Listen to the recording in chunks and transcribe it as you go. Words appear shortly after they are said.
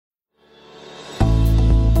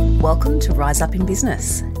Welcome to Rise Up in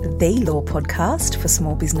Business, the law podcast for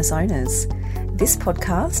small business owners. This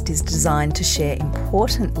podcast is designed to share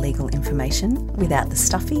important legal information without the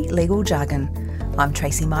stuffy legal jargon. I'm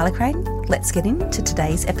Tracy Milacrane. Let's get into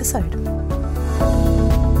today's episode.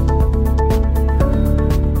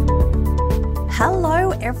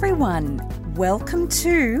 Hello everyone. Welcome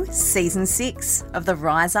to Season 6 of the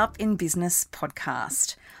Rise Up in Business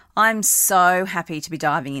podcast. I'm so happy to be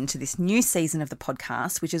diving into this new season of the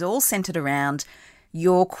podcast, which is all centered around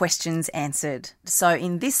your questions answered. So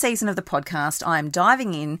in this season of the podcast, I'm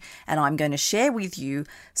diving in and I'm going to share with you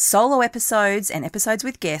solo episodes and episodes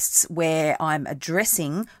with guests where I'm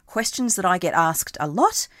addressing questions that I get asked a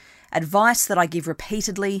lot, advice that I give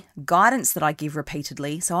repeatedly, guidance that I give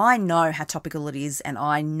repeatedly. So I know how topical it is and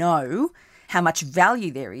I know how much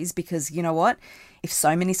value there is because you know what? If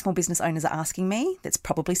so many small business owners are asking me, that's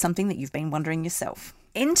probably something that you've been wondering yourself.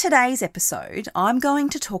 In today's episode, I'm going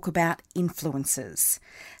to talk about influencers.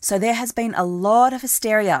 So there has been a lot of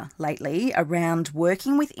hysteria lately around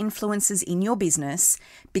working with influencers in your business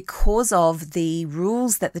because of the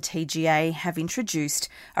rules that the TGA have introduced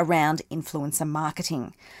around influencer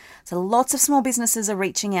marketing. So lots of small businesses are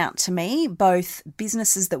reaching out to me, both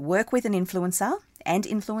businesses that work with an influencer and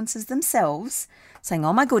influencers themselves, saying,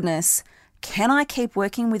 oh my goodness, can I keep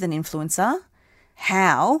working with an influencer?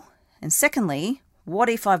 How? And secondly, what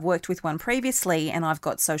if I've worked with one previously and I've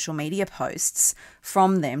got social media posts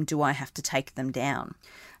from them? Do I have to take them down?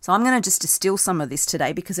 So I'm going to just distill some of this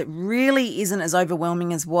today because it really isn't as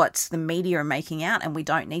overwhelming as what the media are making out, and we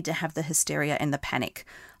don't need to have the hysteria and the panic.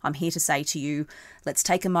 I'm here to say to you, let's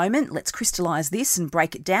take a moment, let's crystallize this and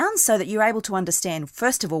break it down so that you're able to understand,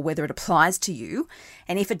 first of all, whether it applies to you,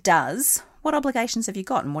 and if it does, what obligations have you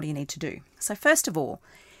got and what do you need to do? So first of all,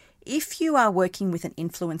 if you are working with an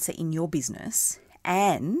influencer in your business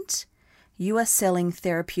and you are selling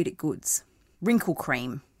therapeutic goods, wrinkle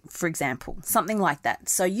cream, for example, something like that.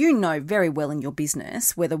 So you know very well in your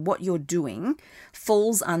business whether what you're doing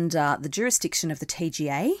falls under the jurisdiction of the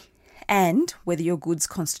TGA and whether your goods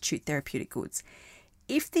constitute therapeutic goods.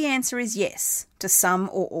 If the answer is yes to some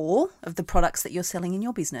or all of the products that you're selling in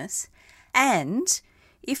your business, and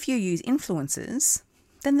if you use influencers,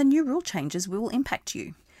 then the new rule changes will impact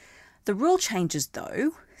you. The rule changes,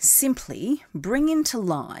 though, simply bring into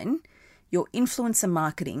line your influencer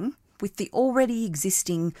marketing with the already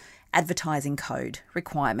existing advertising code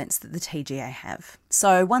requirements that the TGA have.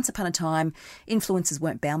 So once upon a time, influencers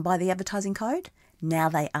weren't bound by the advertising code. Now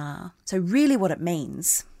they are. So really what it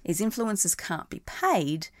means is influencers can't be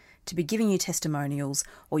paid to be giving you testimonials,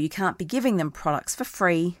 or you can't be giving them products for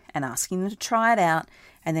free and asking them to try it out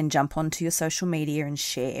and then jump onto your social media and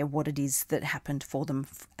share what it is that happened for them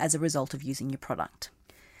as a result of using your product.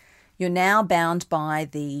 You're now bound by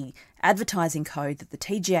the advertising code that the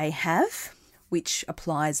TGA have, which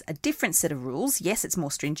applies a different set of rules. Yes, it's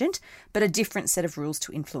more stringent, but a different set of rules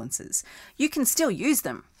to influencers. You can still use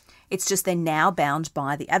them. It's just they're now bound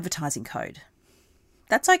by the advertising code.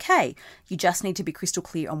 That's okay. You just need to be crystal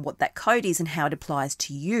clear on what that code is and how it applies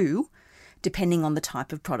to you, depending on the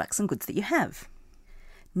type of products and goods that you have.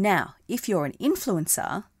 Now, if you're an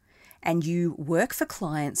influencer and you work for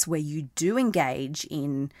clients where you do engage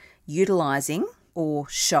in utilizing or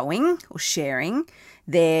showing or sharing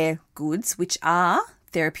their goods, which are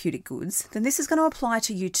therapeutic goods, then this is going to apply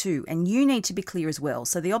to you too, and you need to be clear as well.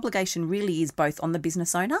 So the obligation really is both on the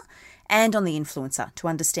business owner and on the influencer to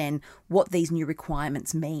understand what these new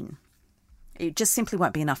requirements mean. It just simply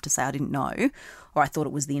won't be enough to say I didn't know, or I thought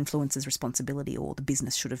it was the influencer's responsibility, or the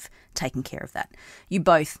business should have taken care of that. You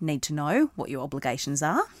both need to know what your obligations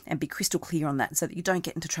are and be crystal clear on that so that you don't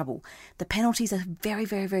get into trouble. The penalties are very,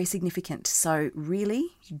 very, very significant. So really,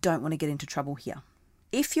 you don't want to get into trouble here.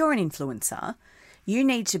 If you're an influencer, you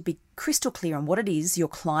need to be crystal clear on what it is your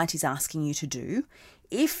client is asking you to do.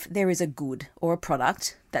 If there is a good or a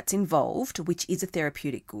product that's involved, which is a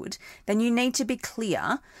therapeutic good, then you need to be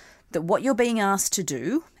clear that what you're being asked to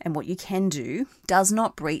do and what you can do does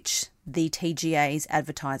not breach the TGA's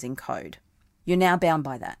advertising code. You're now bound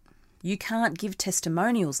by that. You can't give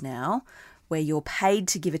testimonials now where you're paid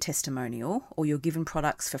to give a testimonial or you're given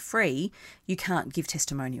products for free. You can't give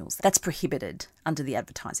testimonials. That's prohibited under the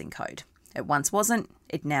advertising code. It once wasn't,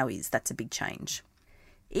 it now is. That's a big change.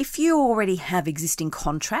 If you already have existing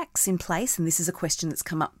contracts in place, and this is a question that's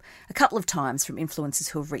come up a couple of times from influencers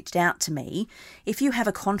who have reached out to me, if you have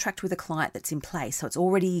a contract with a client that's in place, so it's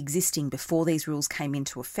already existing before these rules came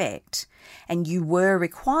into effect, and you were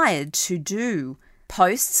required to do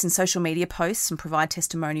posts and social media posts and provide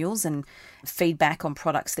testimonials and feedback on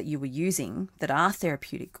products that you were using that are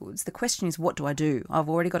therapeutic goods, the question is, what do I do? I've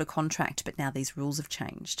already got a contract, but now these rules have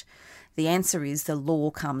changed. The answer is the law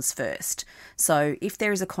comes first. So if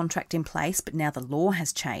there is a contract in place, but now the law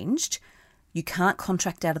has changed, you can't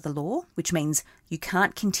contract out of the law, which means you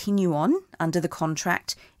can't continue on under the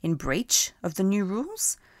contract in breach of the new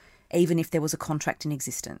rules, even if there was a contract in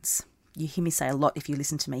existence. You hear me say a lot, if you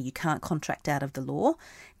listen to me, you can't contract out of the law.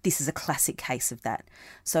 This is a classic case of that.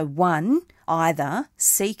 So one, either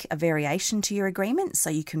seek a variation to your agreement so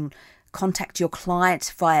you can contact your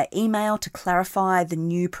client via email to clarify the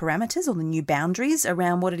new parameters or the new boundaries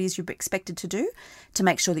around what it is you're expected to do to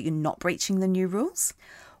make sure that you're not breaching the new rules.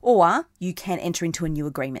 Or you can enter into a new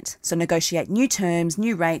agreement. So negotiate new terms,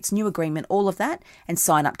 new rates, new agreement, all of that, and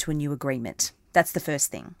sign up to a new agreement. That's the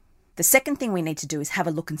first thing. The second thing we need to do is have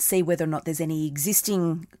a look and see whether or not there's any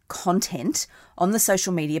existing content on the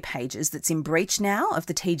social media pages that's in breach now of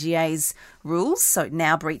the TGA's rules. So it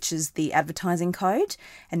now breaches the advertising code.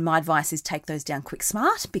 And my advice is take those down quick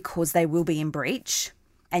smart because they will be in breach.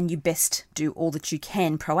 And you best do all that you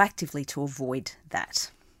can proactively to avoid that.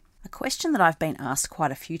 A question that I've been asked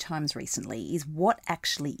quite a few times recently is what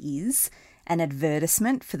actually is an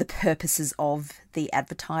advertisement for the purposes of the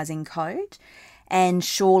advertising code? And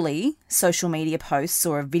surely social media posts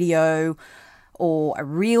or a video or a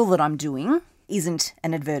reel that I'm doing isn't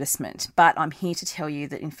an advertisement. But I'm here to tell you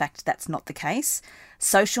that in fact that's not the case.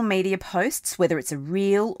 Social media posts, whether it's a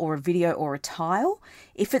reel or a video or a tile,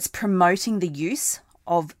 if it's promoting the use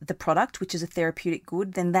of the product, which is a therapeutic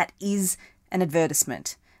good, then that is an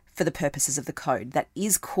advertisement for the purposes of the code. That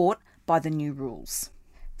is caught by the new rules.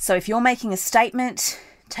 So if you're making a statement,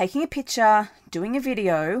 taking a picture, doing a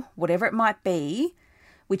video, whatever it might be,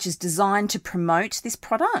 which is designed to promote this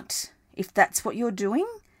product, if that's what you're doing,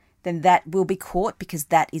 then that will be caught because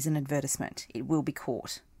that is an advertisement. It will be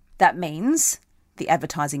caught. That means the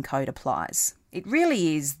advertising code applies. It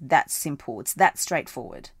really is that simple. It's that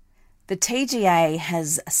straightforward. The TGA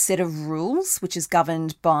has a set of rules which is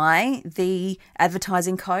governed by the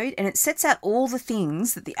advertising code, and it sets out all the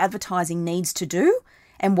things that the advertising needs to do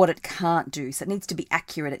and what it can't do. So it needs to be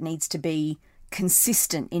accurate. It needs to be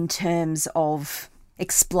consistent in terms of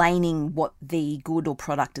explaining what the good or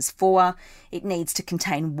product is for. It needs to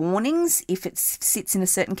contain warnings if it sits in a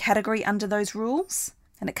certain category under those rules.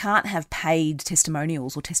 And it can't have paid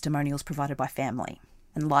testimonials or testimonials provided by family.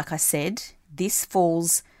 And like I said, this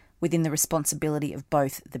falls within the responsibility of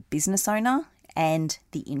both the business owner and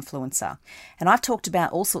the influencer. And I've talked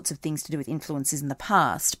about all sorts of things to do with influencers in the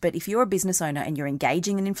past, but if you're a business owner and you're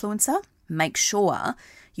engaging an influencer, make sure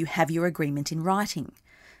you have your agreement in writing.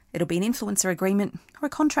 It'll be an influencer agreement or a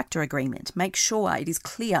contractor agreement. Make sure it is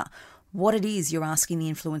clear what it is you're asking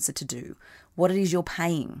the influencer to do, what it is you're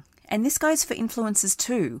paying. And this goes for influencers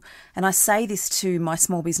too. And I say this to my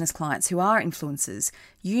small business clients who are influencers.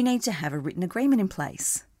 You need to have a written agreement in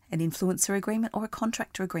place. An influencer agreement or a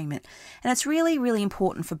contractor agreement. And it's really, really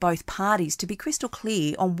important for both parties to be crystal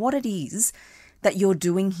clear on what it is that you're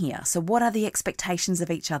doing here. So what are the expectations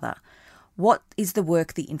of each other? What is the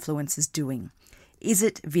work the influencer's doing? Is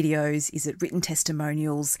it videos? Is it written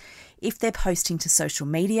testimonials? If they're posting to social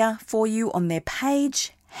media for you on their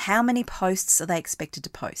page, how many posts are they expected to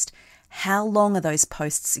post? How long are those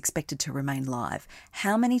posts expected to remain live?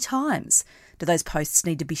 How many times do those posts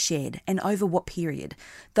need to be shared and over what period?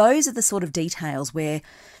 Those are the sort of details where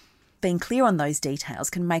being clear on those details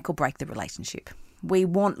can make or break the relationship. We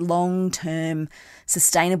want long-term,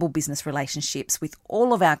 sustainable business relationships with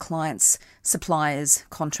all of our clients, suppliers,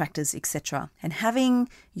 contractors, etc. And having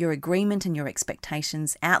your agreement and your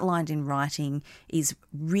expectations outlined in writing is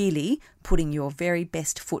really putting your very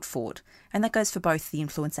best foot forward. And that goes for both the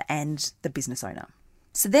influencer and the business owner.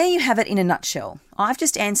 So there you have it in a nutshell. I've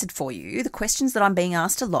just answered for you the questions that I'm being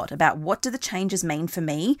asked a lot about what do the changes mean for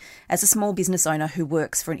me as a small business owner who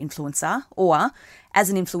works for an influencer, or as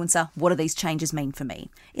an influencer, what do these changes mean for me?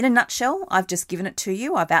 In a nutshell, I've just given it to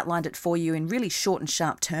you. I've outlined it for you in really short and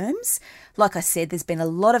sharp terms. Like I said, there's been a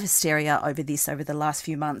lot of hysteria over this over the last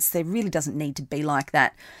few months. There really doesn't need to be like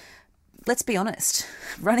that. Let's be honest,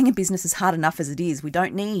 running a business is hard enough as it is. We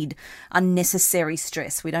don't need unnecessary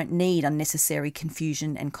stress. We don't need unnecessary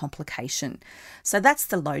confusion and complication. So that's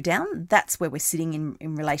the lowdown. That's where we're sitting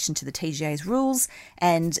in relation to the TGA's rules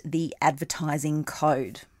and the advertising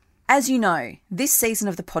code. As you know, this season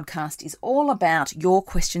of the podcast is all about your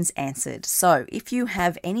questions answered. So if you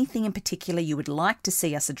have anything in particular you would like to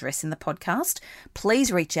see us address in the podcast,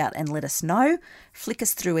 please reach out and let us know. Flick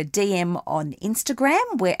us through a DM on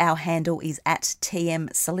Instagram, where our handle is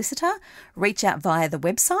 @TMSolicitor. Reach out via the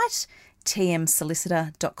website,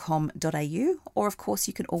 tmsolicitor.com.au, or of course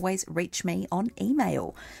you can always reach me on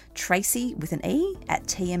email, Tracy with an E at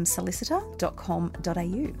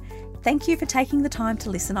tmsolicitor.com.au. Thank you for taking the time to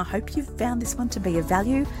listen. I hope you've found this one to be of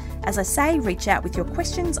value. As I say, reach out with your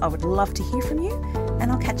questions. I would love to hear from you,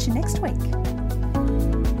 and I'll catch you next week.